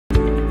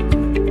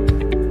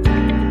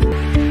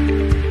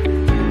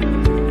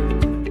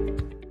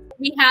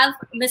we have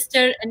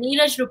Mr.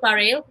 Niraj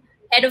Ruparel,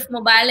 Head of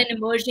Mobile and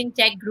Emerging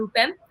Tech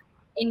Groupm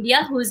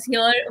India, who's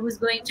here, who's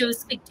going to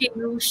speak to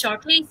you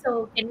shortly.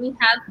 So can we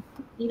have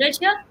Niraj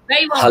here?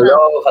 Very warm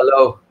welcome.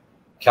 Hello.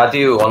 Khyati,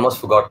 you almost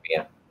forgot me.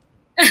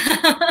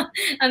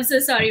 I'm so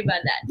sorry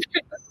about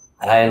that.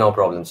 Hi, no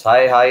problems.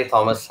 Hi,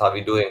 Thomas. How are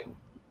you doing?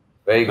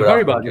 Very good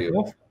afternoon to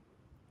you.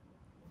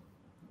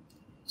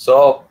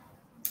 So,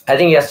 I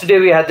think yesterday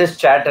we had this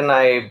chat and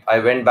I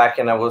went back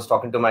and I was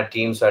talking to my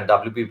team. So at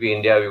WPP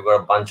India, we've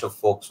got a bunch of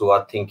folks who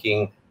are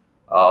thinking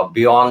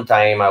beyond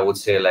time, I would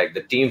say, like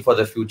the team for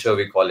the future,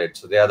 we call it.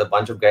 So they are the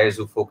bunch of guys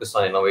who focus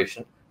on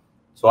innovation.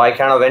 So I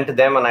kind of went to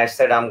them and I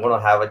said, I'm going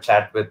to have a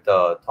chat with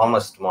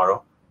Thomas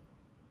tomorrow.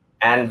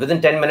 And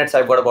within 10 minutes,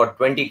 I've got about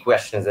 20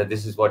 questions that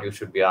this is what you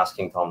should be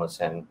asking Thomas.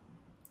 And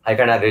I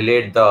kind of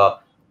relayed the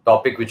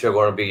topic which we're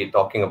going to be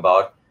talking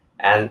about.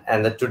 And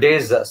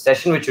today's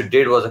session which you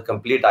did was a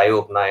complete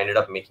eye-opener. I ended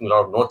up making a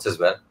lot of notes as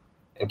well.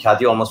 And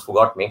Khyati almost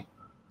forgot me.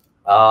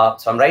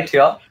 So I'm right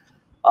here.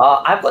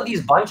 I've got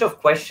these bunch of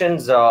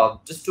questions.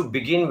 Just to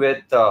begin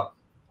with,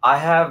 I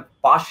have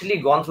partially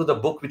gone through the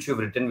book which you've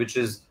written, which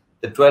is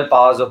The 12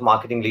 Powers of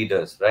Marketing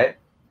Leaders, right?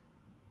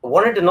 I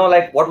wanted to know,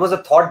 like, what was the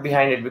thought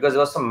behind it? Because there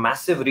was some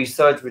massive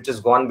research which has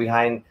gone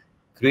behind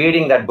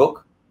creating that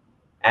book.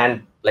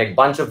 And like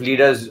bunch of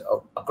leaders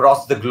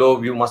across the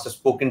globe you must have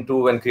spoken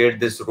to and create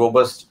this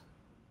robust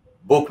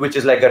book, which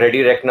is like a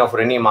ready reckoner for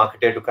any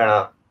marketer to kind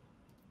of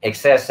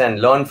access and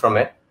learn from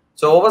it.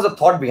 So what was the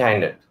thought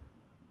behind it?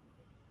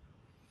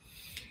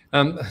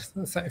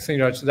 Thanks,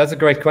 Niraj. That's a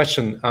great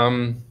question.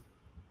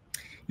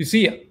 You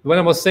see, when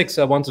I was 6,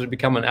 I wanted to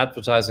become an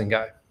advertising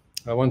guy.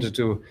 I wanted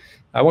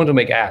to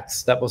make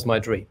ads. That was my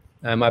dream.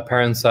 And my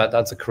parents said,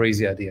 that's a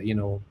crazy idea. You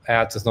know,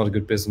 ads is not a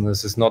good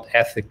business. It's not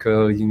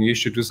ethical. You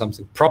should do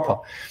something proper.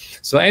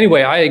 So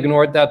anyway, I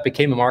ignored that,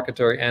 became a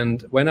marketer.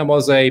 And when I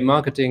was a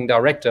marketing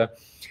director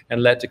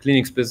and led the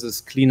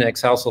Kleenex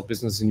household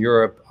business in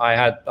Europe,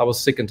 I was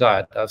sick and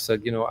tired. I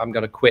said, you know, I'm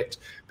going to quit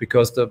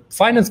because the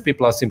finance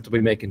people seem to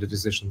be making the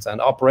decisions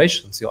and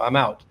operations, I'm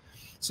out.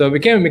 So I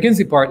became a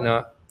McKinsey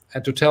partner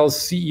and to tell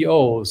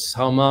CEOs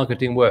how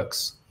marketing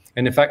works.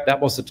 And in fact, that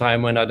was the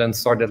time when I then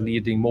started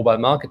leading mobile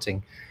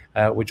marketing,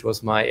 which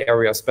was my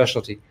area of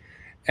specialty.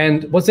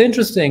 And what's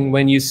interesting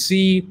when you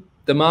see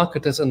the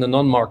marketers and the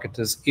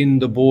non-marketers in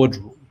the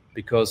boardroom,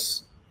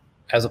 because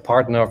as a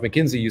partner of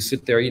McKinsey, you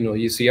sit there,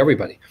 you see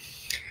everybody.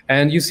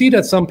 And you see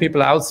that some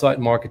people outside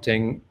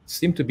marketing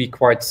seem to be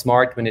quite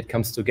smart when it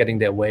comes to getting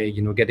their way,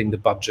 getting the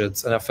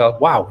budgets. And I felt,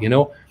 wow,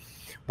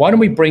 why don't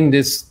we bring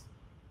this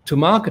to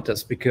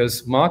marketers?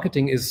 Because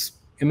marketing is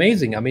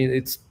amazing. I mean,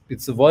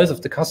 it's the voice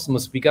of the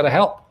customers. We got to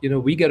help,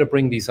 we got to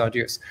bring these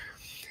ideas.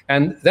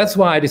 And that's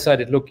why I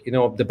decided, look,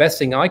 the best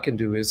thing I can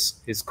do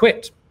is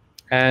quit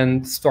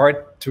and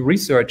start to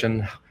research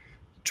and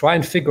try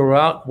and figure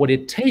out what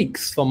it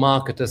takes for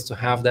marketers to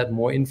have that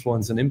more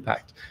influence and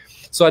impact.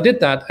 So I did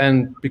that,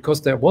 and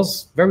because there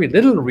was very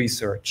little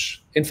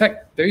research, in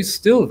fact, there is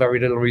still very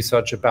little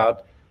research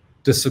about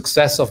the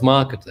success of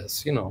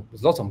marketers,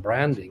 there's lots on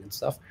branding and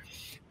stuff.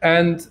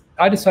 And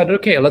I decided,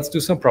 okay, let's do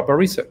some proper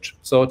research.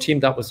 So I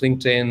teamed up with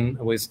LinkedIn,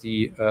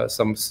 with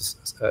some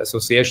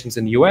associations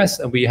in the US,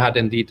 and we had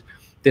indeed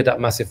did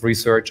that massive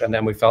research. And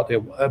then we felt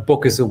a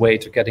book is a way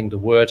to getting the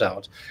word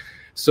out.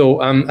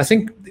 So I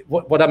think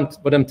what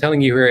I'm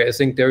telling you here, I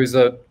think there is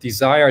a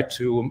desire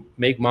to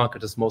make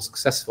marketers more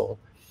successful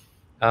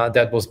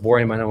that was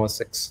born when I was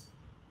 6.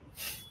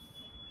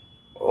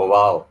 Oh,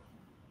 wow.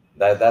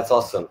 That's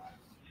awesome.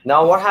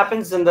 Now, what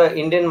happens in the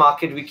Indian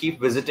market? We keep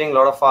visiting a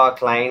lot of our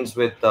clients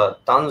with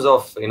tons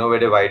of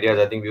innovative ideas.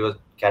 I think we were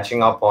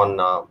catching up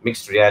on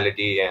mixed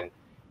reality and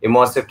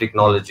immersive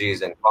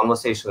technologies and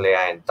conversational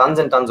AI and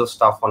tons of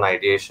stuff on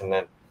ideation.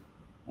 And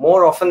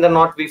more often than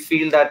not, we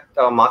feel that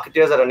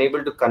marketers are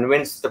unable to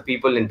convince the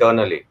people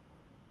internally.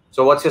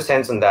 So what's your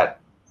sense on that?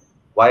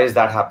 Why is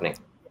that happening?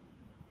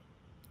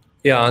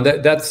 Yeah,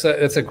 that's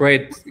a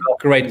great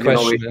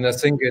question. And I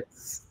think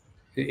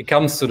it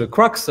comes to the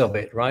crux of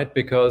it, right?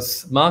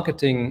 Because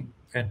marketing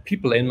and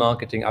people in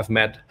marketing I've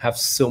met have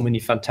so many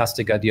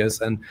fantastic ideas,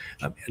 and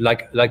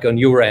like on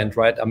your end,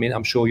 right? I mean,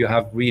 I'm sure you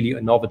have really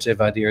innovative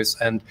ideas,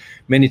 and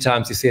many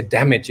times you say,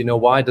 damn it,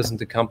 why doesn't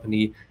the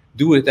company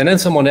do it? And then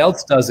someone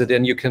else does it,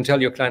 and you can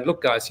tell your client,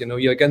 look, guys,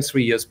 you're again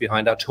 3 years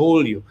behind. I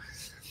told you.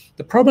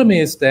 The problem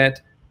is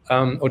that,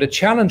 or the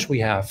challenge we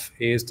have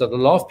is that a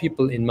lot of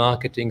people in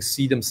marketing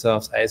see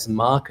themselves as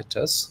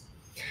marketers,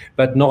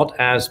 but not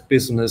as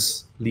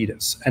business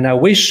leaders. And I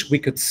wish we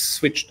could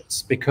switch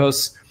this,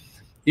 because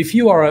if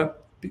you are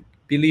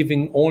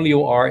believing all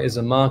you are as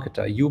a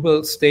marketer, you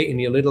will stay in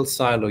your little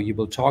silo. You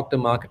will talk the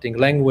marketing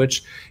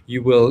language.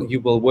 You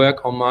will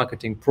work on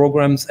marketing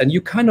programs, and you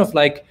kind of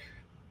like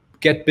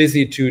get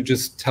busy to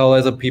just tell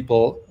other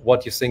people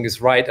what you think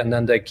is right, and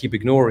then they keep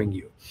ignoring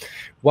you.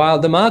 While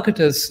the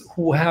marketers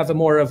who have a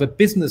more of a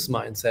business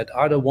mindset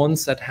are the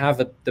ones that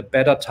have the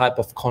better type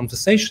of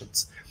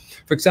conversations.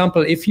 For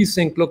example, if you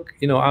think, look,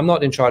 I'm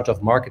not in charge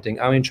of marketing,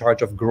 I'm in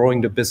charge of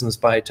growing the business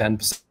by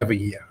 10% every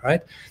year,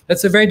 right?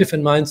 That's a very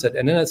different mindset.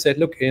 And then I said,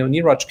 look,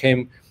 Niraj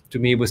came to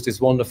me with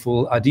this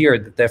wonderful idea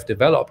that they've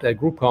developed at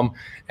Groupm.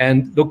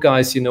 And look,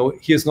 guys,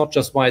 here's not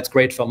just why it's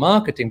great for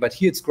marketing, but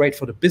here it's great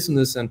for the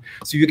business. And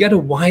so you get a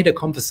wider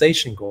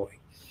conversation going.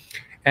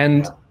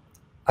 And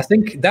I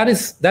think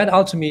that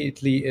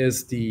ultimately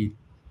is the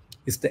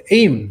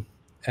aim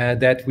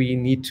that we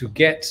need to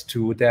get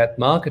to, that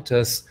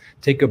marketers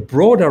take a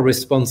broader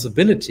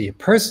responsibility,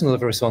 personal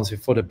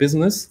responsibility for the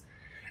business,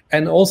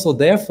 and also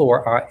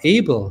therefore are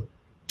able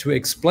to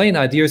explain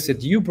ideas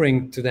that you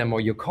bring to them or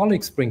your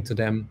colleagues bring to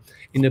them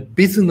in a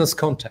business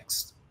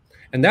context.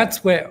 And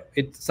that's where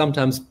it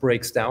sometimes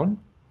breaks down.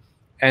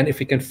 And if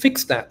we can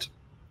fix that,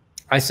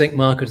 I think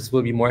marketers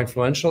will be more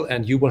influential,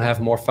 and you will have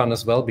more fun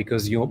as well,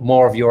 because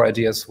more of your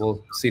ideas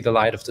will see the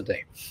light of the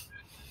day.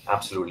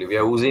 Absolutely. We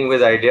are oozing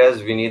with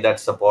ideas. We need that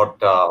support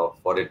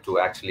for it to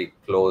actually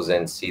close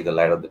and see the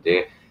light of the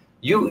day.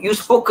 You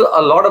spoke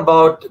a lot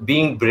about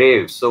being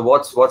brave. So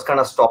what's kind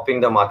of stopping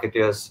the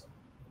marketers?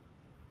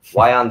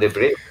 Why aren't they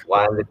brave?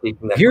 Why aren't they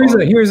taking that?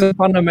 Here's a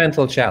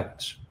fundamental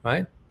challenge,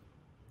 right?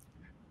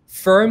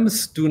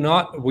 Firms do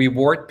not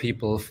reward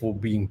people for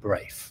being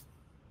brave.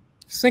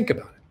 Think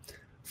about it.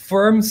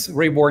 Firms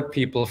reward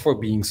people for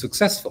being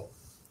successful.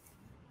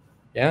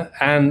 Yeah,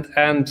 and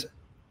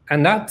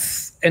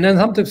then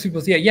sometimes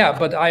people say, yeah,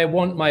 but I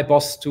want my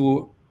boss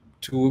to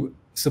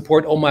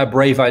support all my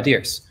brave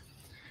ideas.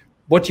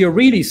 What you're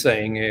really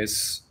saying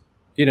is,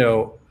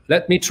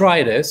 let me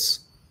try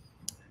this.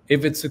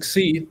 If it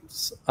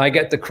succeeds, I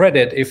get the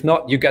credit. If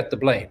not, you get the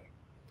blame.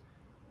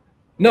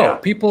 No,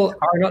 people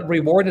are not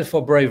rewarded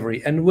for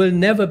bravery and will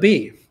never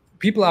be.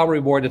 People are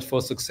rewarded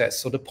for success.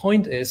 So the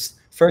point is,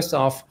 first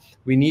off,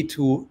 we need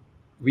to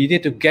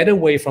get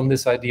away from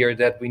this idea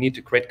that we need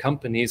to create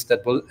companies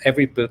that will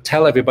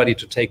tell everybody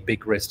to take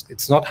big risks.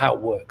 It's not how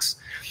it works.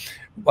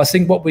 I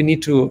think what we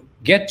need to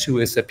get to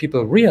is that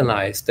people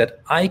realize that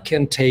I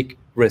can take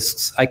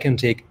risks. I can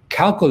take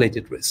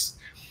calculated risks.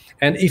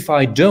 And if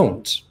I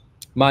don't,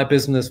 my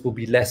business will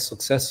be less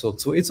successful.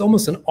 So it's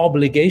almost an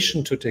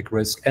obligation to take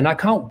risk. And I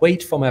can't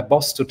wait for my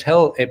boss to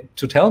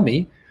tell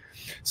me.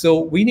 So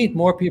we need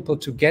more people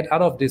to get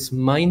out of this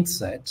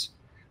mindset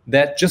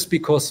that just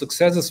because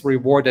success is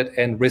rewarded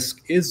and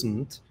risk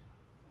isn't,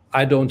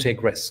 I don't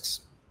take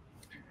risks.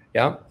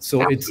 Yeah,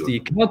 so Absolutely. It's the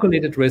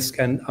calculated risk,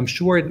 and I'm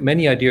sure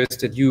many ideas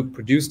that you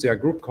produced there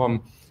at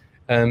Groupm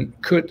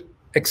could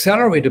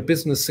accelerate a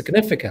business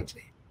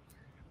significantly.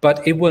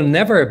 But it will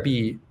never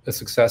be a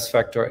success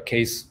factor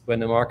case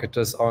when the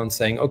marketers aren't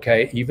saying,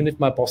 okay, even if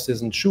my boss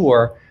isn't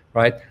sure,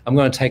 right, I'm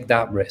going to take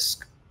that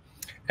risk.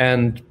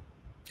 And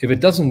if it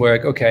doesn't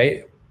work,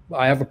 okay,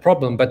 I have a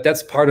problem, but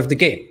that's part of the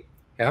game.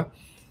 Yeah.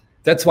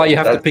 That's why you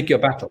have to pick your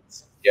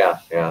battles. Yeah.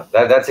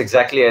 That's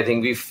exactly. I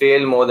think we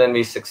fail more than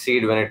we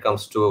succeed when it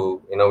comes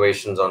to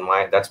innovations.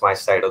 That's my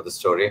side of the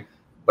story.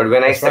 But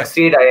when I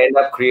succeed, I end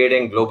up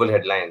creating global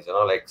headlines.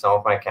 Like some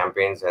of my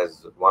campaigns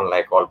has won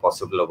like all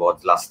possible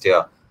awards last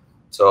year.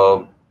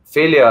 So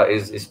failure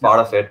is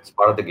part of it. It's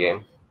part of the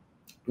game.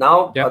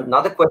 Now,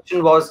 another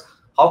question was,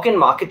 how can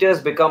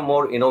marketers become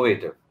more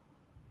innovative?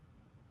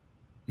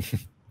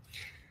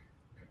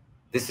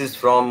 This is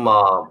from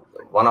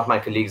one of my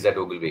colleagues at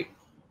Ogilvy.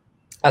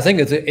 I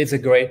think it's a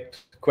great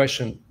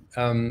question.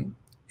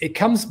 It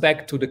comes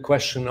back to the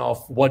question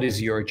of what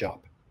is your job?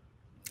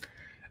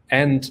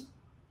 And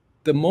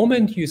the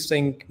moment you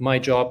think my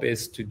job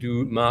is to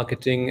do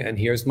marketing and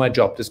here's my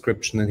job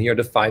description and here are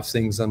the 5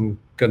 things I'm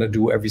going to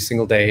do every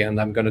single day and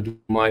I'm going to do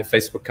my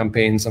Facebook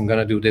campaigns, I'm going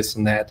to do this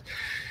and that.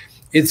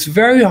 It's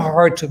very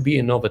hard to be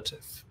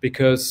innovative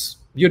because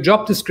your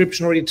job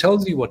description already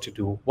tells you what to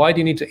do. Why do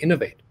you need to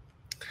innovate?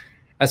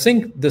 I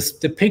think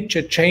the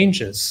picture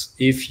changes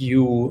if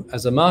you,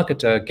 as a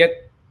marketer,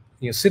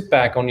 sit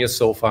back on your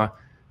sofa,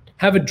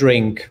 have a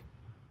drink,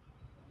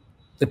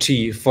 a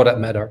tea for that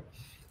matter,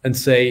 and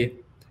say,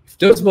 if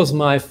this was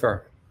my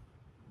firm,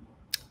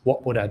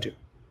 what would I do?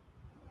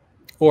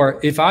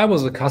 Or if I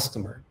was a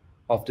customer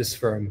of this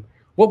firm,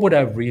 what would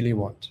I really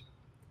want?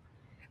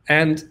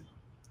 And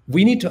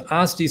we need to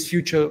ask these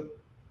future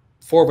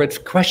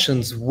forward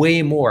questions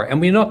way more.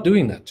 And we're not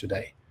doing that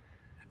today.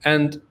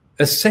 And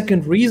a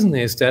second reason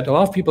is that a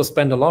lot of people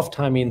spend a lot of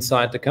time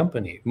inside the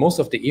company. Most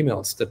of the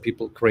emails that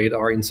people create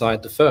are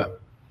inside the firm.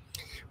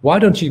 Why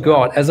don't you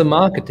go out? As a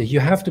marketer, you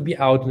have to be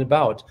out and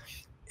about.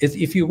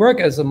 If you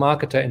work as a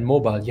marketer in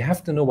mobile, you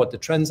have to know what the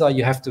trends are.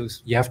 You have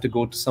to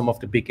go to some of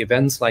the big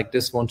events like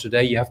this one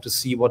today. You have to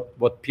see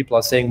what people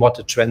are saying, what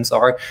the trends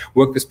are.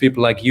 Work with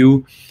people like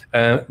you,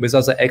 with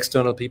other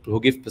external people who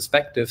give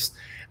perspectives.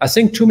 I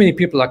think too many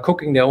people are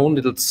cooking their own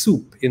little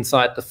soup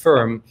inside the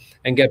firm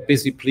and get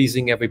busy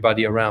pleasing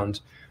everybody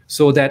around.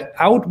 So that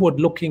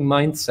outward-looking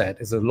mindset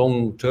is a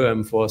long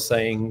term for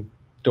saying,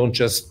 don't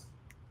just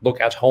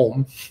look at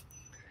home.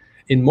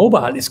 In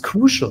mobile is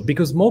crucial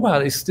because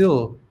mobile is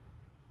still,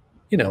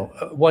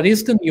 what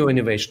is the new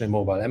innovation in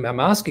mobile? I'm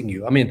asking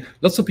you. I mean,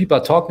 lots of people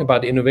are talking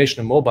about innovation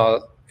in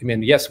mobile. I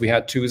mean, yes, we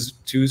had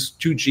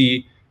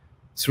 2G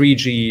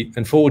 3G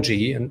and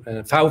 4G and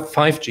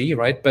 5G,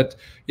 right? But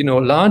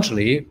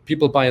largely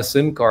people buy a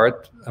SIM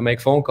card and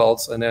make phone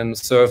calls and then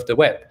surf the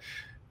web.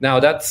 Now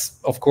that's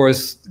of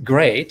course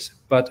great,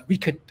 but we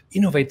could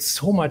innovate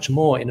so much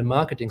more in the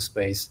marketing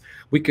space.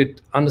 We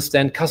could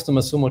understand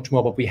customers so much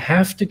more, but we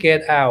have to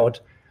get out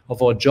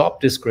of our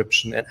job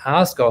description and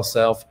ask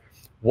ourselves,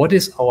 what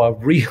is our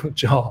real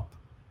job?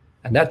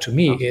 And that to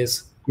me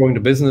is growing the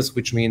business,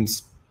 which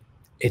means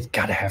it's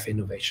gotta have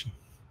innovation.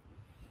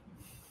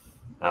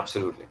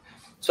 Absolutely.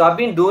 So I've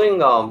been doing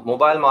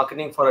mobile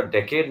marketing for a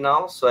decade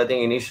now. So I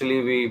think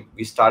initially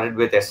we started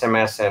with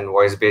SMS and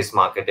voice-based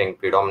marketing,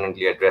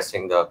 predominantly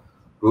addressing the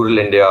rural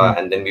India.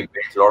 And then we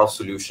built a lot of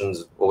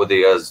solutions over the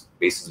years,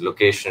 based on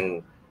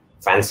location,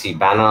 fancy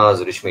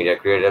banners, rich media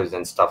creatives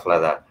and stuff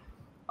like that.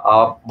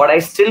 But I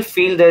still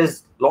feel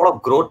there's a lot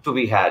of growth to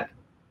be had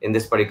in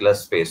this particular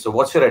space. So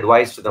what's your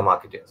advice to the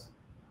marketers?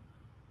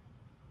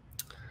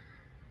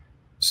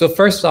 So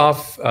first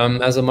off,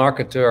 as a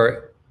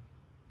marketer,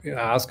 I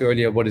asked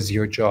earlier, what is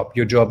your job?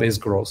 Your job is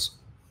growth.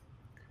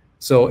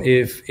 So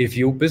if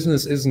your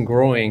business isn't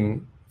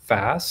growing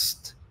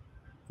fast,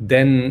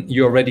 then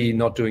you're already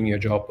not doing your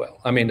job well.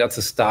 I mean, that's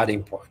a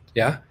starting point.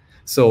 Yeah.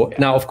 So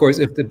now, of course,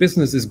 if the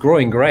business is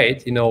growing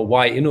great,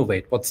 why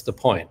innovate? What's the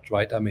point,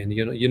 right? I mean,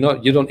 you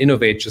don't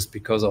innovate just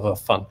because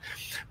of fun.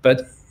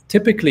 But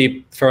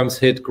typically, firms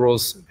hit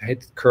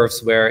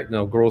curves where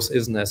growth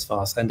isn't as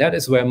fast, and that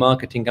is where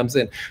marketing comes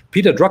in.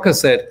 Peter Drucker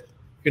said,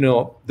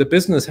 the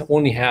business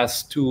only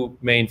has two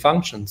main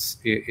functions.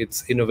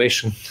 It's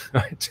innovation,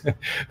 right?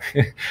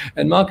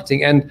 and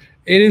marketing. And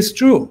it is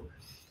true.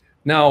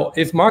 Now,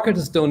 if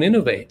marketers don't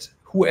innovate,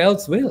 who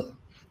else will?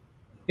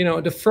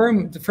 The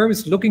firm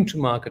is looking to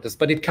marketers,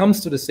 but it comes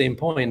to the same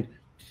point.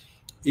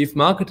 If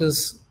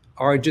marketers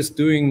are just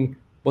doing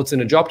what's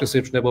in a job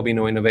description, there will be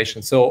no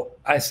innovation. So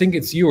I think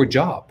it's your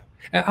job.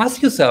 And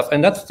ask yourself,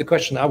 and that's the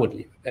question I would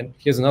leave. And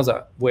here's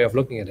another way of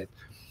looking at it.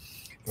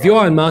 If you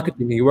are in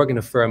marketing and you work in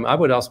a firm, I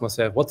would ask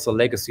myself, what's the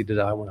legacy that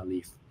I want to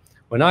leave?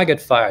 When I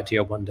get fired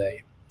here one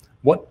day,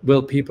 what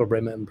will people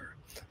remember?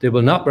 They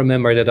will not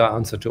remember that I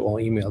answered to all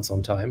emails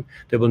on time.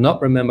 They will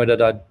not remember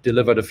that I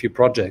delivered a few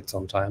projects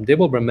on time. They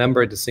will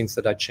remember the things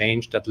that I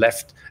changed that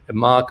left a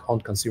mark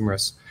on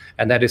consumers.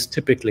 And that is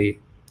typically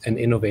an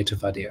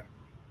innovative idea.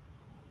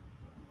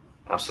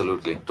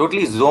 Absolutely.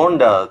 Totally zoned,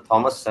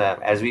 Thomas.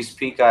 As we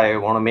speak, I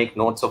want to make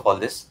notes of all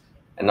this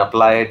and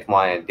apply it to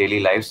my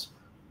daily lives,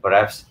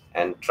 perhaps,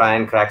 and try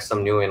and crack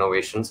some new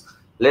innovations.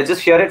 Let's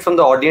just hear it from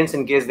the audience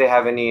in case they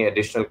have any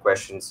additional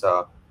questions.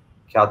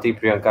 Khyati,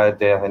 Priyanka, if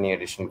they have any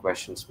additional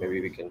questions,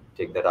 maybe we can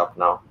take that up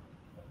now.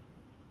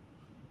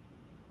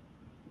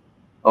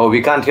 Oh,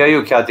 we can't hear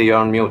you, Khyati. You're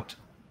on mute.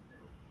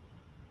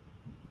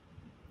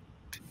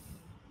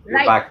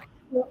 You're back.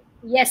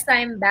 Yes,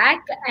 I'm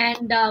back.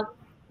 And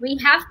we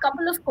have a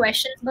couple of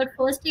questions. But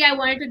firstly, I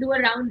wanted to do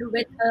a round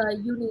with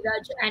you,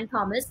 Niraj and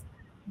Thomas.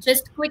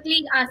 Just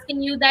quickly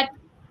asking you that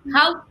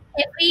how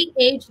every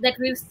age that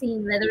we've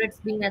seen, whether it's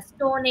been a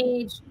stone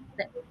age,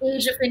 the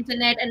age of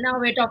internet, and now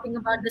we're talking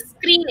about the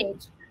screen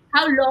age,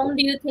 how long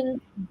do you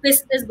think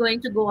this is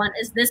going to go on?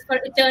 Is this for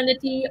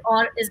eternity,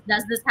 or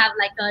does this have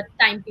like a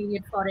time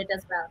period for it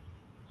as well,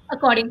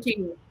 according to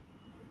you?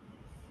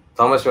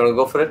 Thomas, you want to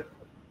go for it?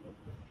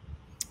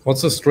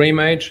 What's the stream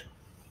age?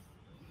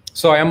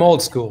 Sorry, I'm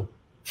old school.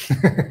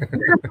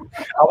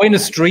 Are we in the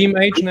stream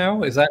age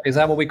now? Is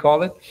that what we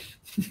call it?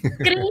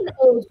 Screen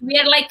age. We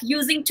are like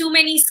using too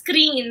many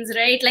screens,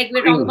 right? Like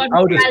we're talking about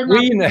the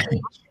screen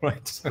age,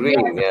 right?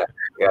 Screen, yeah.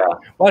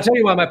 Well, I'll tell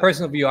you what, my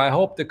personal view, I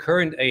hope the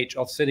current age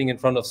of sitting in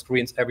front of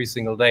screens every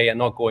single day and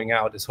not going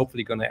out is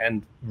hopefully going to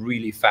end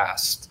really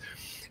fast.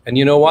 And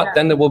you know what? Yeah.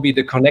 Then there will be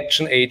the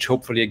connection age,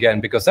 hopefully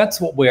again, because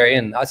that's what we're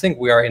in. I think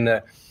we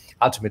are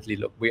ultimately,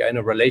 look, we are in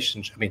a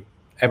relationship. I mean,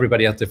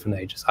 everybody has different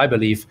ages. I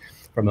believe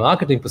from a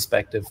marketing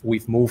perspective,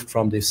 we've moved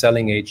from the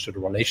selling age to the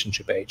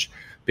relationship age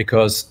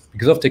because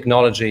of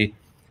technology,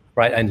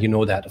 right? And you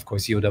know that, of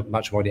course, you're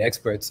much more the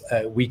experts.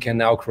 We can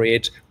now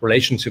create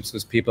relationships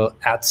with people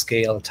at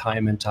scale,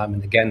 time and time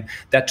and again.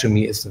 That to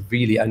me is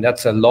really, and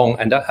that's a long,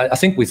 and I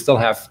think we still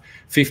have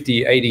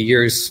 50, 80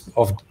 years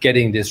of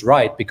getting this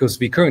right because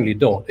we currently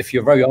don't. If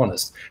you're very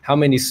honest, how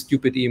many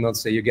stupid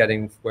emails are you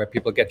getting where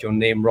people get your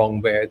name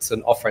wrong, where it's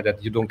an offer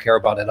that you don't care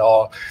about at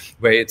all,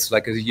 where it's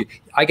like,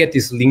 I get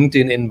these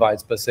LinkedIn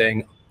invites by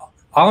saying,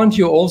 aren't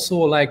you also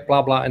like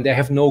blah, blah, and they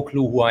have no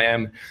clue who I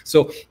am.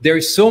 So there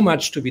is so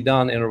much to be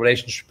done in a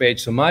relationship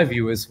age. So my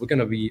view is we're going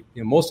to be,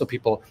 most of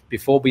people,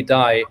 before we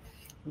die,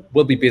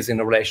 will be busy in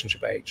a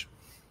relationship age.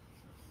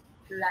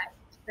 Right.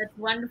 That's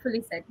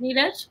wonderfully said.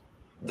 Niraj?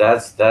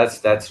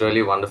 That's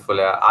really wonderful.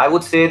 I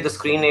would say the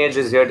screen age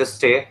is here to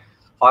stay.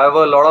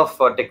 However, a lot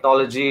of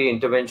technology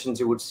interventions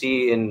you would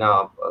see in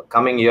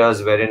coming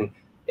years wherein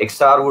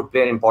XR would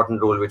play an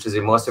important role, which is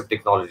immersive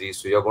technology.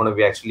 So you're going to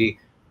be actually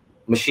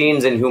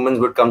machines and humans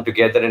would come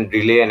together and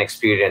relay an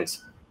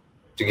experience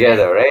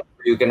together, right?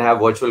 You can have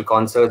virtual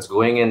concerts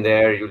going in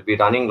there. You'll be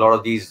running a lot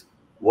of these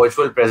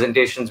virtual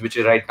presentations, which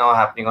is right now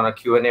happening on a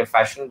Q&A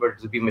fashion, but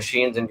it'll be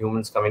machines and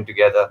humans coming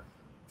together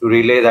to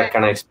relay that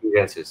kind of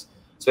experiences.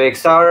 So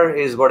XR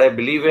is what I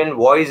believe in.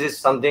 Voice is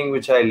something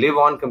which I live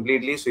on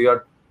completely. So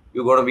you're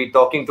going to be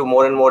talking to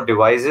more and more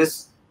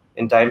devices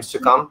in times to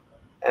come.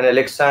 And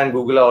Alexa and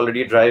Google are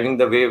already driving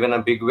the wave in a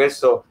big way.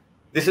 So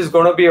this is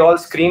going to be all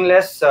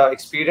screenless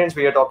experience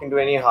where you're talking to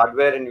any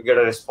hardware and you get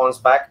a response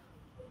back.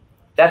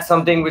 That's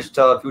something which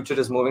the future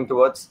is moving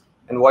towards.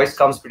 And voice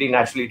comes pretty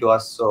naturally to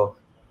us. So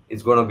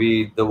it's going to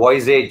be the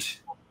voice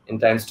age in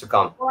times to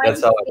come.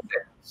 That's how I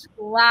say.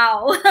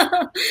 Wow.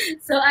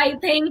 So I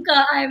think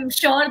I'm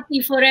sure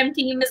T4M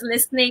team is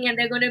listening and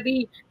they're going to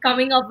be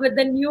coming up with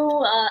the new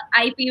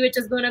IP, which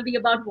is going to be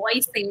about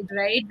voice age,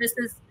 right? This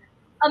is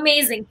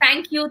amazing.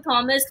 Thank you,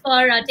 Thomas,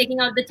 for taking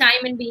out the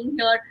time and being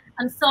here.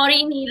 I'm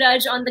sorry,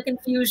 Niraj, on the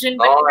confusion.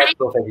 But that's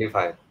perfectly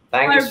fine.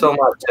 Thank you so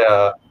much.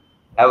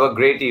 Have a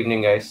great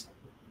evening, guys.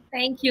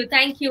 Thank you.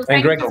 Thank you.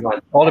 And Greg, so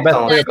much. All the best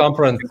for your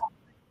conference.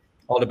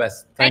 All the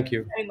best. Thank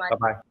you. Very much.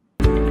 Bye-bye.